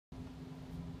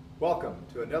Welcome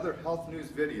to another health news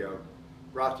video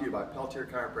brought to you by Peltier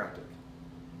Chiropractic.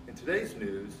 In today's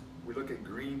news, we look at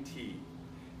green tea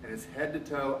and its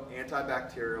head-to-toe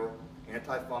antibacterial,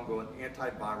 antifungal, and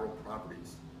antiviral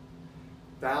properties.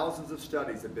 Thousands of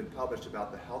studies have been published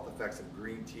about the health effects of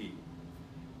green tea,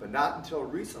 but not until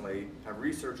recently have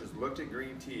researchers looked at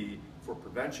green tea for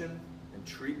prevention and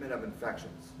treatment of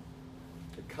infections.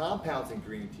 The compounds in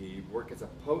green tea work as a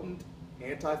potent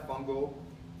antifungal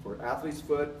for athlete's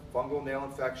foot, fungal nail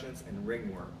infections, and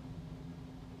ringworm.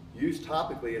 Used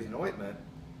topically as an ointment,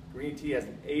 green tea has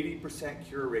an 80%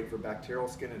 cure rate for bacterial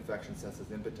skin infections such as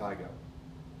Impetigo.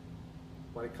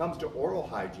 When it comes to oral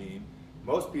hygiene,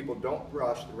 most people don't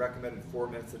brush the recommended 4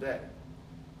 minutes a day.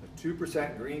 A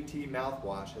 2% green tea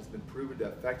mouthwash has been proven to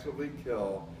effectively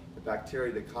kill the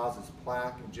bacteria that causes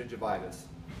plaque and gingivitis,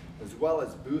 as well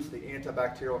as boost the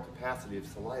antibacterial capacity of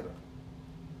saliva.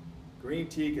 Green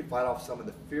tea can fight off some of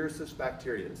the fiercest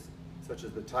bacteria, such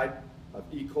as the type of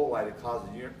E. coli that causes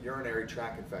urinary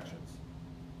tract infections.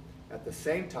 At the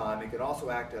same time, it can also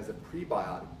act as a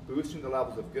prebiotic, boosting the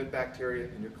levels of good bacteria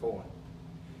in your colon.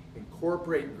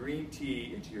 Incorporate green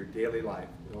tea into your daily life.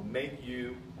 It will make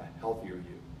you a healthier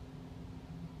you.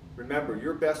 Remember,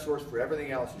 your best source for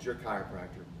everything else is your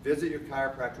chiropractor. Visit your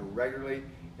chiropractor regularly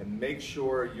and make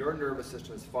sure your nervous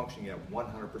system is functioning at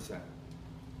 100%.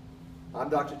 I'm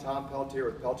Dr. Tom Peltier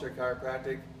with Peltier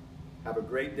Chiropractic. Have a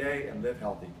great day and live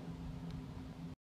healthy.